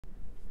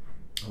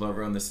Hello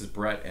everyone, this is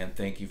Brett and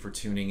thank you for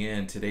tuning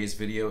in. Today's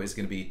video is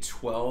going to be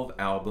 12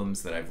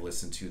 albums that I've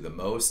listened to the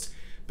most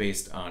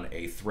based on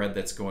a thread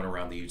that's going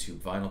around the YouTube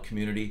vinyl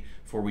community.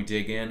 Before we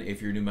dig in,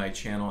 if you're new to my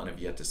channel and have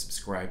yet to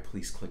subscribe,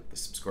 please click the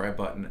subscribe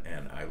button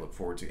and I look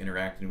forward to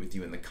interacting with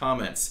you in the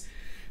comments.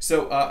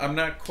 So I'm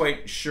not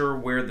quite sure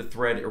where the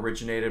thread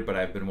originated, but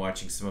I've been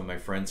watching some of my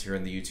friends here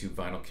in the YouTube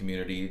vinyl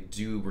community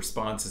do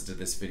responses to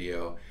this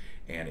video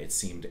and it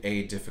seemed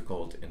A,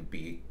 difficult, and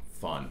B,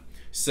 fun.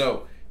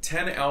 So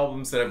 10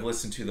 albums that I've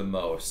listened to the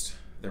most.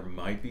 There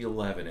might be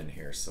 11 in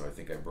here, so I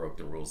think I broke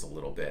the rules a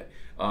little bit.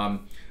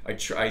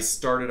 I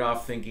started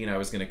off thinking I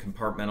was going to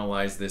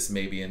compartmentalize this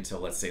maybe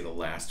until, let's say, the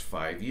last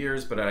 5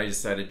 years, but I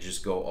decided to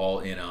just go all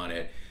in on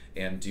it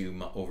and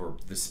do over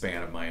the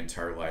span of my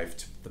entire life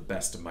to the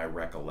best of my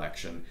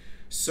recollection.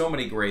 So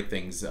many great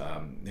things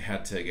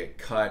had to get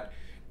cut,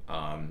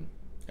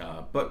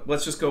 but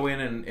let's just go in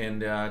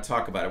and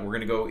talk about it. We're going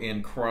to go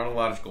in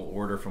chronological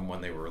order from when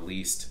they were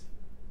released.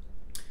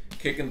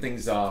 Kicking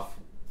things off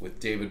with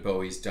David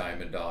Bowie's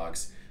Diamond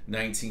Dogs,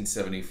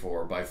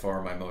 1974, by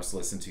far my most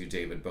listened to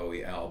David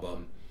Bowie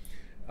album.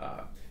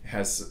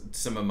 Has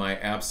some of my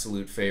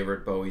absolute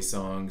favorite Bowie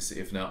songs,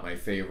 if not my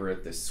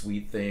favorite. The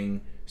Sweet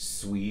Thing,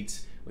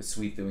 Sweet, with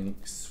Sweet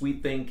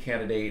Thing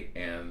Candidate,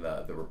 and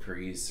the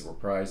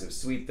reprise of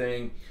Sweet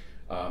Thing.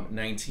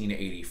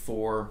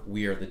 1984,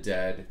 We Are the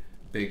Dead,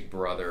 Big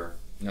Brother,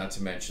 not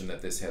to mention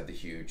that this had the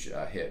huge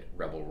hit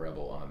Rebel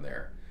Rebel on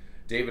there.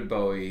 David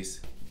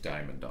Bowie's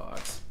Diamond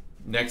Dogs.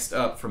 Next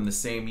up, from the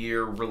same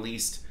year,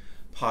 released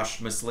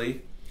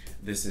posthumously,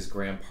 this is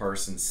Graham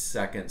Parsons'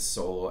 second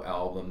solo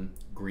album,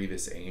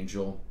 Grievous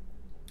Angel.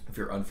 If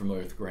you're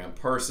unfamiliar with Graham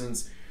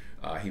Parsons,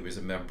 he was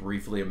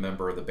briefly a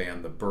member of the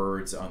band The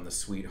Byrds on the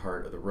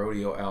Sweetheart of the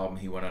Rodeo album.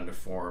 He went on to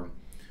form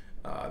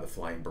the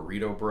Flying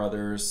Burrito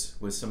Brothers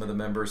with some of the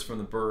members from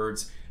The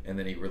Byrds, and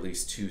then he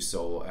released 2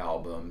 solo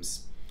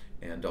albums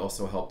and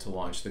also helped to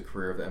launch the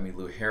career of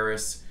Emmylou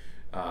Harris.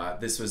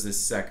 This was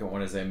his second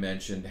one, as I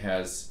mentioned,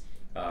 has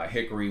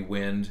Hickory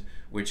Wind,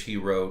 which he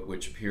wrote,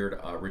 which appeared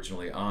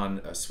originally on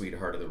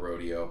Sweetheart of the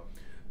Rodeo.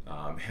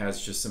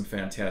 Has just some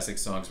fantastic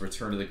songs.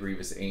 Return to the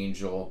Grievous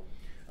Angel,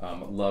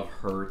 Love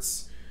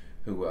Hurts,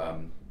 who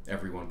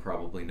everyone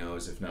probably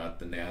knows, if not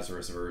the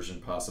Nazareth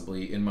version,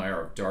 possibly. In My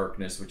Hour of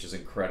Darkness, which is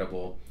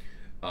incredible.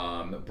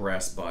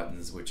 Brass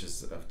Buttons, which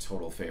is a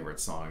total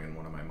favorite song and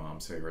one of my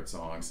mom's favorite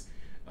songs.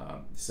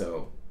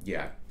 So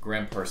yeah,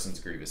 Graham Parsons'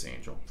 Grievous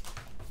Angel.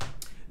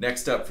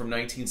 Next up, from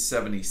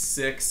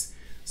 1976,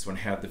 this one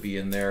had to be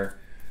in there,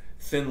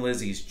 Thin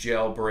Lizzy's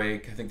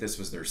Jailbreak. I think this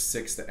was their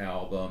 6th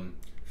album.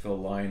 Phil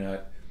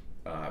Lynott.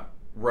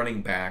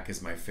 Running Back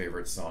is my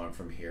favorite song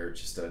from here.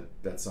 Just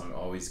that song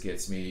always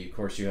gets me. Of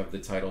course, you have the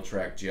title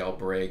track,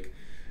 Jailbreak.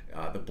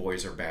 The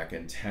Boys Are Back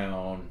in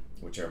Town,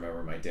 which I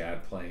remember my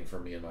dad playing for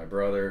me and my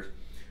brother.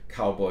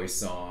 Cowboy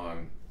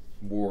Song,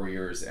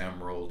 Warriors,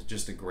 Emerald.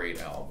 Just a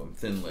great album.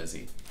 Thin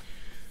Lizzy.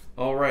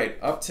 All right,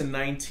 up to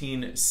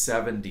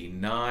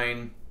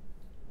 1979.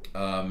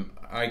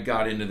 I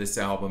got into this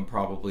album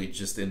probably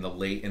just in the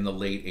late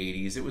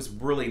 80s. It was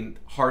really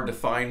hard to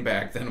find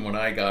back then when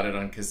I got it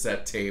on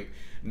cassette tape.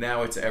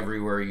 Now it's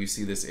everywhere. You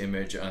see this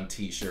image on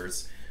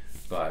t-shirts,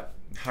 but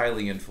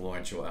highly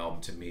influential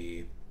album to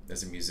me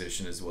as a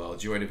musician as well.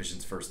 Joy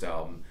Division's first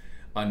album,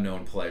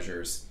 Unknown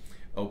Pleasures.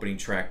 Opening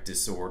track,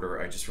 Disorder.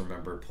 I just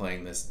remember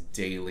playing this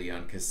daily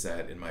on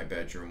cassette in my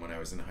bedroom when I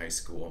was in high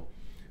school.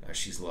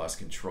 She's Lost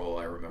Control,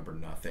 I Remember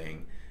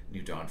Nothing,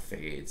 New Dawn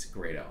Fades.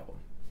 Great album.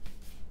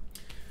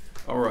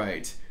 All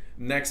right,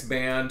 next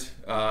band.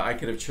 I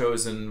could have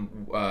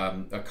chosen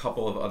a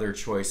couple of other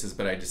choices,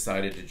 but I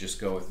decided to just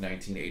go with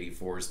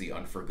 1984's The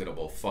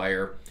Unforgettable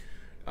Fire.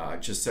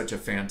 Just such a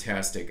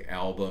fantastic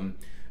album.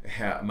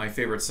 My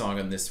favorite song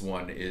on this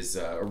one is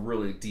a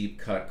really deep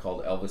cut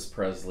called Elvis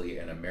Presley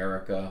and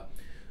America.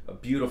 A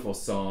beautiful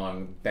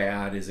song.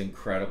 Bad is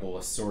incredible.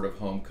 A Sort of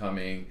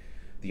Homecoming.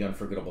 The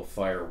Unforgettable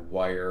Fire,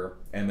 Wire,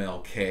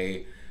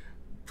 MLK,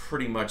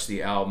 pretty much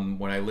the album.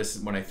 When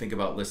I think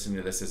about listening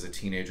to this as a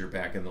teenager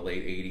back in the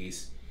late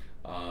 80s,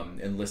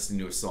 and listening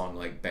to a song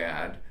like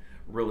Bad,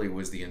 really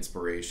was the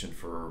inspiration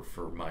for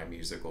my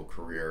musical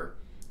career.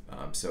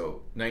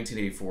 So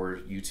 1984,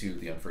 U2,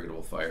 The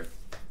Unforgettable Fire.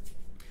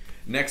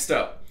 Next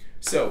up,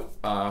 so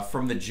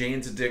from the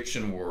Jane's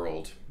Addiction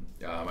world,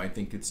 I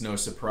think it's no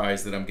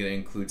surprise that I'm going to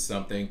include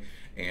something.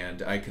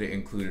 And I could have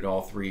included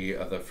all 3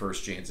 of the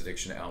first Jane's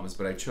Addiction albums,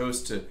 but I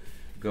chose to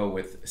go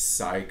with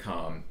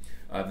Psycom.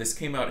 This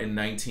came out in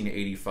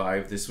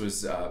 1985. This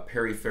was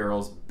Perry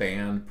Farrell's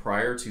band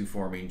prior to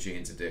forming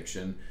Jane's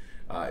Addiction.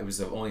 It was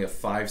only a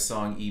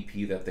 5-song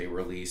EP that they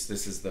released.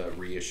 This is the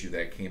reissue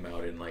that came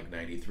out in like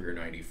 93 or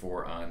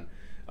 94 on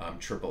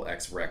Triple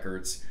X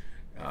Records.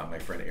 My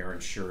friend Aaron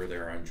Schur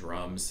there on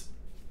drums.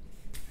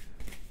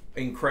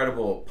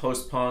 Incredible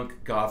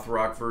post-punk, goth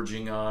rock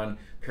verging on.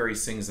 Perry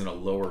sings in a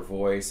lower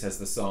voice, has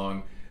the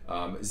song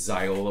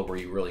Ziola, where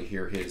you really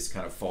hear his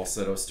kind of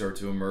falsetto start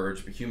to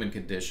emerge. But Human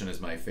Condition is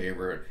my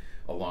favorite.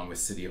 along with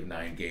City of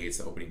Nine Gates,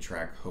 the opening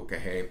track,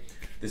 Hokahe.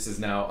 This is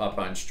now up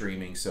on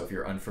streaming, so if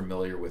you're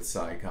unfamiliar with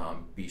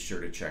SciComm, be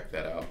sure to check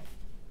that out.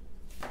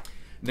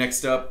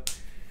 Next up,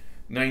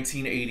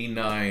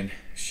 1989,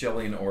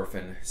 Shelley and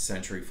Orphan,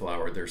 Century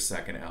Flower, their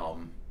second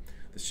album.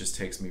 This just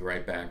takes me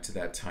right back to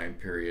that time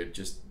period.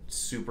 Just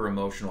super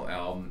emotional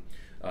album.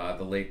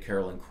 The late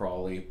Caroline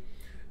Crawley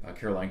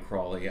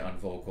on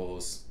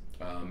vocals.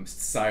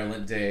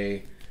 Silent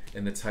Day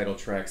in the title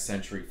track,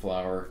 Century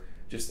Flower.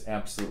 Just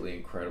absolutely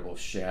incredible.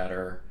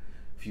 Shatter,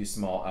 Few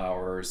Small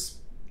Hours.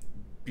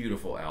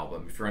 Beautiful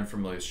album. If you're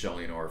unfamiliar with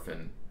Shelley and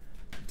Orphan,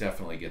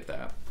 definitely get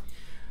that.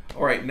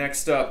 All right,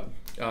 next up,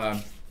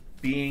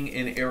 being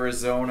in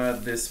Arizona,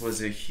 this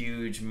was a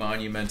huge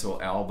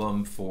monumental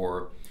album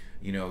for,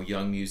 you know,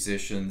 young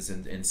musicians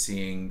and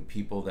seeing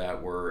people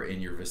that were in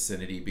your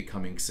vicinity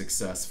becoming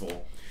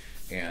successful.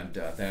 And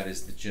that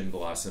is the Gin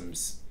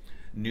Blossoms'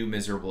 New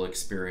Miserable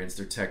Experience.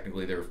 They're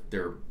technically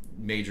their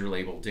major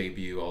label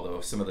debut,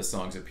 although some of the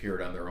songs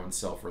appeared on their own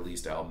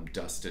self-released album,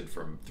 Dusted,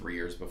 from 3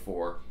 years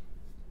before.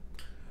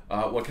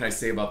 What can I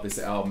say about this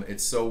album?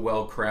 It's so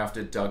well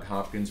crafted. Doug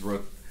Hopkins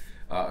wrote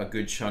a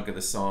good chunk of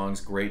the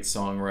songs. Great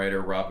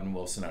songwriter, Robin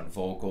Wilson on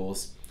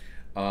vocals.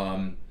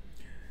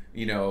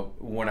 You know,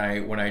 when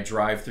I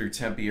drive through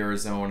Tempe,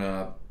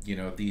 Arizona, you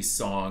know, these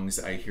songs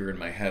I hear in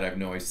my head. I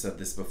know I've said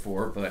this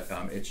before, but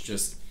it's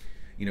just,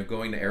 you know,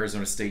 going to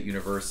Arizona State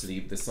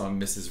University, the song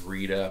Mrs.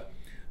 Rita,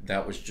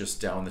 that was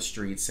just down the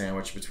street,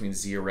 sandwiched between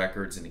Zia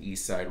Records and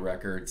East Side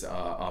Records,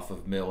 off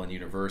of Mill and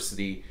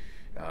University.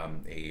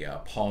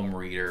 A palm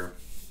reader.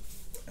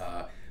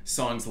 The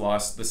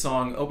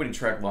song opening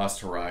track,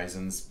 Lost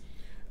Horizons,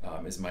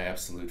 is my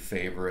absolute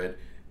favorite.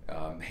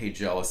 Hey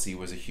Jealousy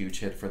was a huge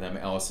hit for them.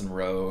 Allison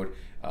Road,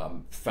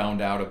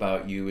 Found Out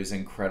About You is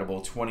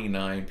incredible.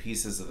 29,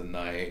 Pieces of the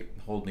Night,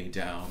 Hold Me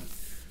Down,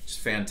 just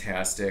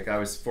fantastic. I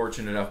was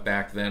fortunate enough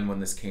back then when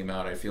this came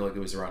out, I feel like it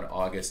was around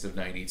August of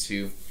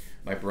 '92.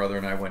 My brother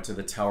and I went to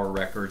the Tower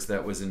Records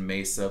that was in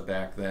Mesa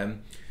back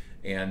then,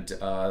 and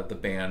the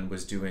band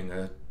was doing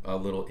a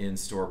little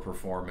in-store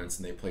performance,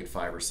 and they played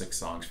 5 or 6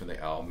 songs from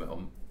the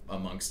album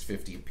amongst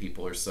 50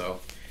 people or so.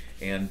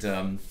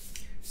 And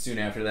soon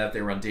after that,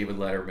 they were on David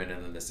Letterman,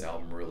 and then this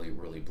album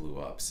really blew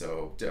up.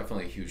 So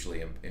definitely a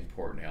hugely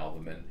important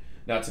album. And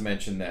not to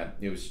mention that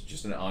it was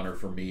just an honor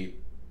for me,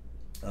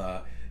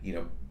 you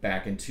know,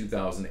 back in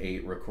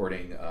 2008,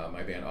 recording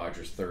my band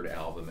Audra's 3rd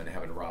album and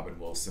having Robin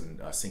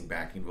Wilson sing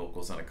backing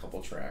vocals on a couple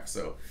tracks.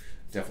 So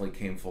definitely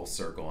came full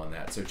circle on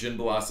that. So Gin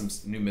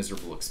Blossom's New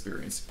Miserable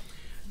Experience.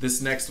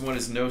 This next one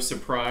is no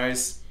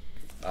surprise.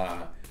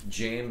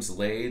 James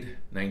Laid,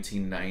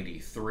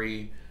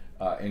 1993.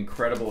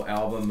 Incredible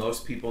album.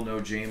 Most people know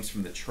James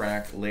from the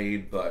track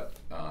Laid, but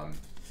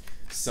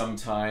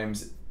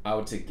Sometimes,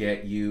 Out to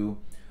Get You,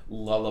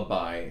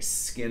 Lullaby,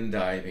 Skin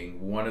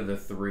Diving, one of the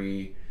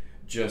 3.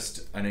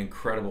 Just an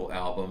incredible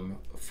album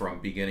from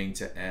beginning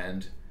to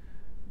end.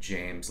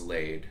 James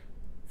Laid.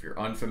 If you're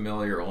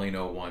unfamiliar, only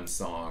know one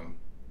song,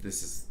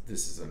 this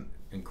is an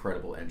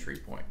incredible entry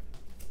point.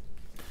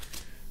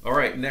 All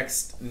right,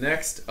 next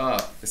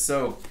up.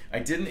 So I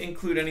didn't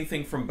include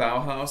anything from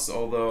Bauhaus,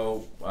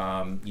 although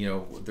you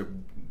know,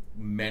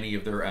 many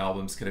of their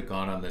albums could have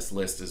gone on this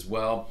list as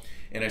well.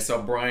 And I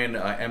saw Brian,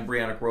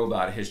 Embryonic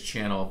Robot, his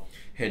channel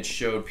had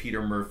showed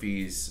Peter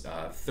Murphy's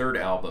 3rd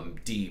album,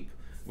 Deep,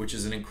 which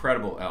is an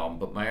incredible album.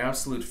 But my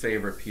absolute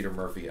favorite Peter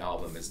Murphy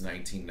album is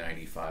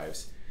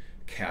 1995's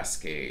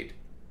Cascade.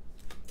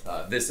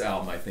 This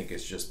album, I think,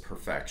 is just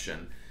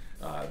perfection.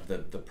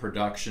 The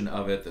production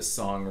of it, the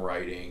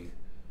songwriting,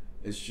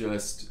 is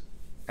just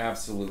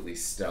absolutely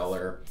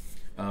stellar.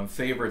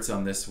 Favorites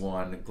on this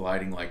one,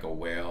 Gliding Like a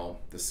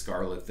Whale, The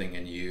Scarlet Thing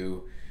in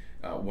You,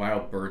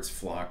 Wild Birds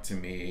Flock to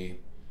Me.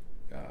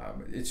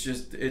 It's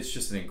just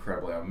an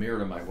incredible album. Mirror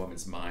to My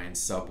Woman's Mind,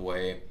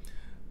 Subway,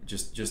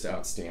 just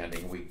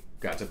outstanding. We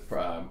got to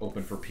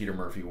open for Peter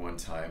Murphy one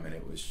time, and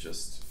it was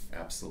just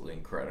absolutely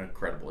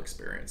incredible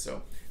experience.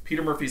 So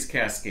Peter Murphy's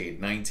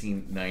Cascade,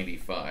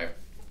 1995.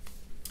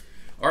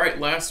 All right,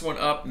 last one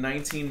up,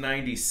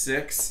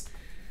 1996.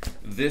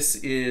 This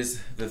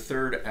is the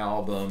 3rd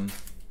album,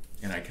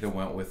 and I could have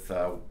went with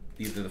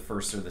either the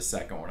first or the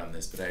second one on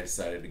this, but I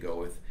decided to go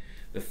with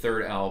the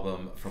 3rd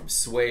album from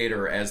Suede,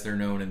 or as they're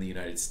known in the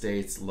United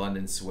States,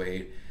 London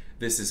Suede.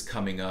 This is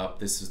coming up.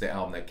 This is the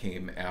album that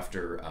came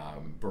after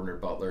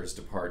Bernard Butler's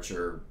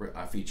departure.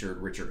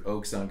 Featured Richard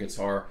Oakes on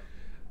guitar.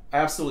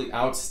 Absolutely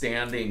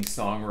outstanding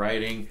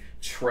songwriting.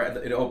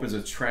 It opens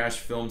with Trash,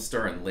 Film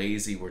Star, and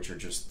Lazy, which are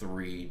just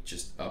 3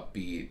 just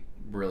upbeat,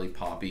 really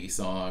poppy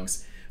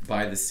songs.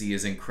 By the Sea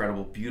is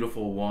incredible.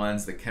 Beautiful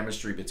Ones. The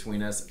chemistry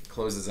between us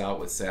closes out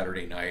with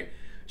Saturday Night.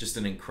 Just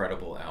an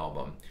incredible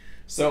album.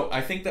 So I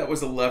think that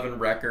was 11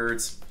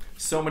 records.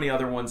 So many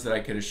other ones that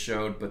I could have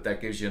showed, but that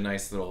gives you a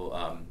nice little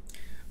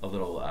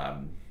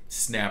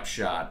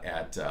snapshot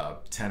at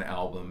 10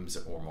 albums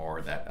or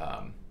more that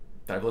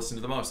I've listened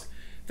to the most.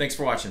 Thanks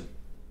for watching.